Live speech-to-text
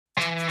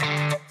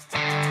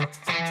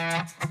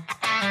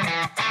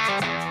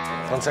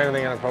Don't say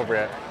anything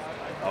inappropriate.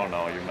 Oh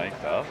no, you're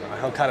mic'd up.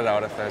 He'll cut it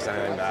out if there's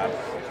anything bad.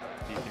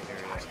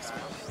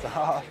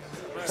 Stop.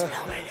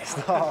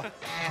 Stop.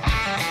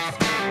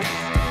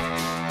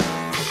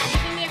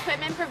 Using the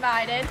equipment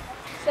provided.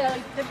 So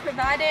the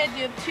provided,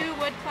 you have 2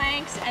 wood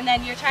planks, and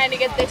then you're trying to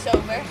get this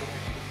over.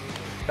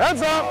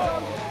 Heads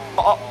up.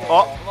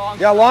 Oh.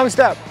 Yeah, long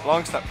step.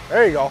 Long step.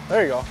 There you go.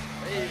 There you go.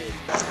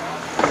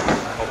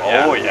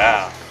 Oh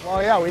yeah.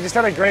 Well, yeah, we just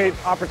had a great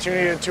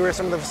opportunity to tour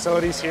some of the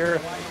facilities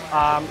here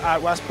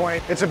at West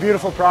Point. It's a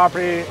beautiful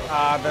property.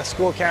 The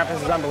school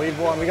campus is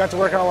unbelievable, and we got to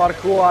work on a lot of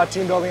cool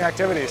team building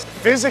activities.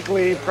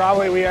 Physically,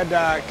 probably we had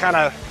to kind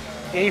of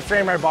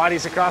A-frame our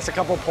bodies across a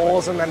couple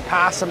poles and then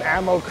pass some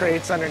ammo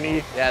crates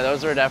underneath. Yeah,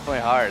 those were definitely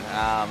hard.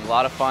 A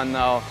lot of fun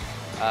though.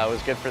 It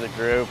was good for the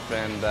group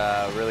and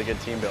really good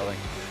team building.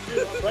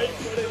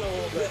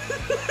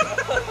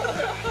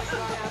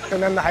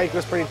 And then the hike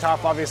was pretty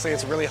tough. Obviously,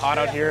 it's really hot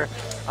out here.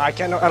 I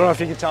don't know if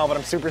you can tell, but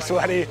I'm super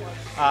sweaty.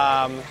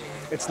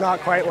 It's not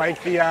quite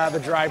like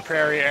the dry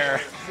prairie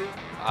air.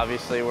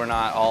 Obviously, we're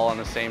not all on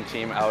the same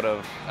team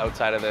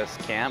outside of this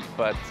camp,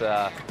 but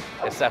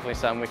it's definitely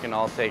something we can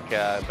all take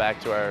back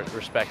to our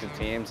respective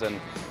teams,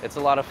 and it's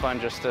a lot of fun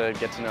just to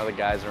get to know the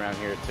guys around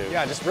here too.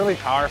 Yeah, just really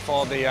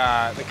powerful, the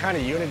kind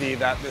of unity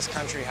that this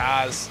country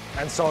has.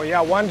 And so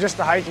yeah, one, just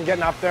the hike and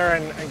getting up there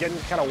and getting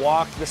to kind of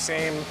walk the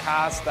same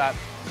paths that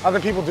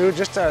other people do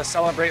just to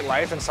celebrate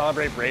life and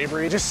celebrate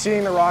bravery. Just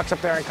seeing the rocks up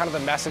there and kind of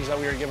the message that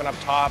we were given up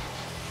top.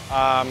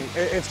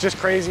 It's just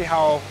crazy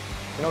how,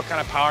 you know,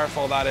 kind of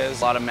powerful that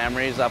is. A lot of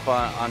memories up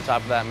on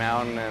top of that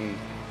mountain, and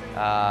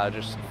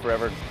just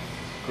forever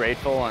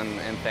grateful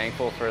and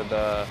thankful for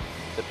the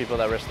people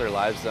that risk their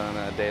lives on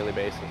a daily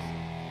basis.